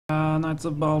Knights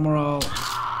of Balmoral.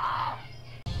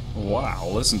 Wow,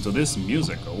 listen to this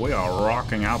music. We are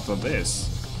rocking out to this.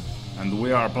 And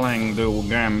we are playing the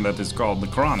game that is called the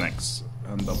CroNix.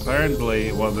 And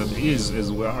apparently what it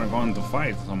is we are going to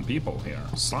fight some people here.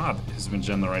 Sod has been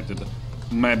generated.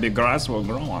 Maybe grass will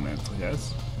grow on it,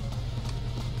 yes?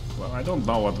 Well, I don't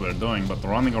know what we're doing, but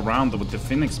running around with the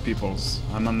Phoenix peoples.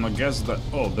 I'm gonna guess that...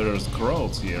 Oh, there's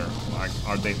crows here. Like,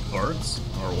 are they birds?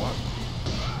 Or what?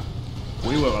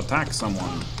 We will attack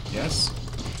someone, yes?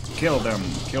 Kill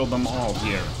them all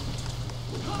here.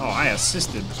 Oh, I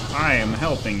assisted. I am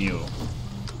helping you.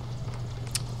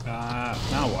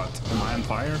 Now what? Am I on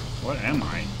fire? What am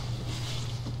I?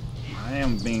 I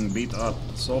am being beat up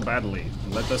so badly.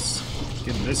 Let us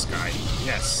get this guy.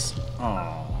 Yes.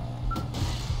 Oh.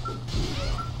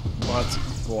 But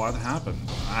what happened?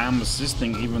 I am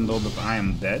assisting even though that I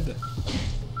am dead?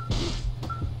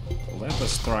 Let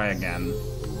us try again.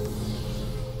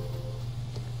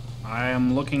 I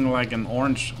am looking like an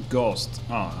orange ghost.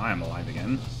 Oh, I am alive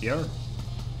again. Here?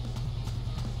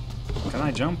 Can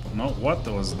I jump? No, what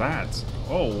was that?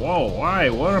 Oh, whoa, why?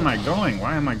 Where am I going?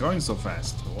 Why am I going so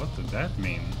fast? What did that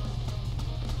mean?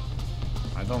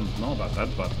 I don't know about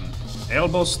that button.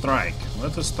 Elbow strike.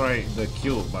 Let us try the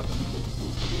Q button.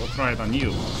 We'll try it on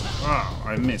you. Oh,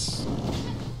 I miss.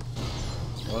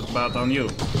 What about on you?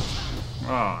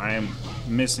 Oh, I am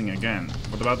missing again.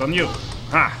 What about on you?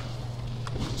 Ha!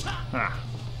 Ha!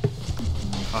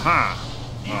 Haha!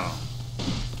 Oh.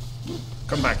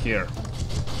 Come back here.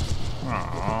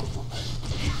 Aww.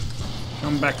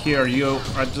 Come back here, you.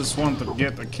 I just want to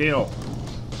get a kill.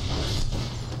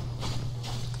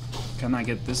 Can I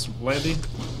get this lady?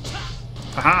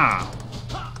 Haha!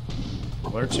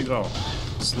 Where'd she go?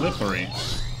 Slippery.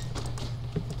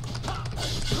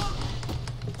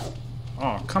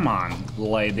 Oh, come on,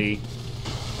 lady.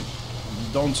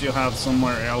 Don't you have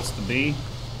somewhere else to be?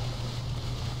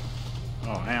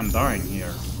 Oh, I am dying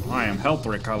here. I am health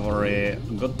recovery.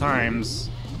 Good times.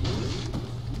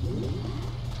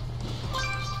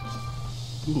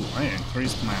 Ooh, I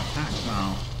increased my attack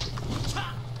now.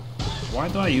 Why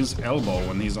do I use elbow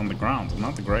when he's on the ground?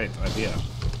 Not a great idea.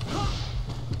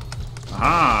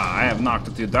 Aha! I have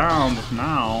knocked you down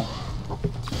now.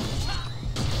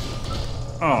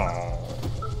 Oh.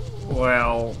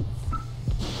 Well.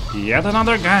 Yet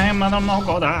another game and I'm not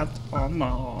good at. Oh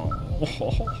no.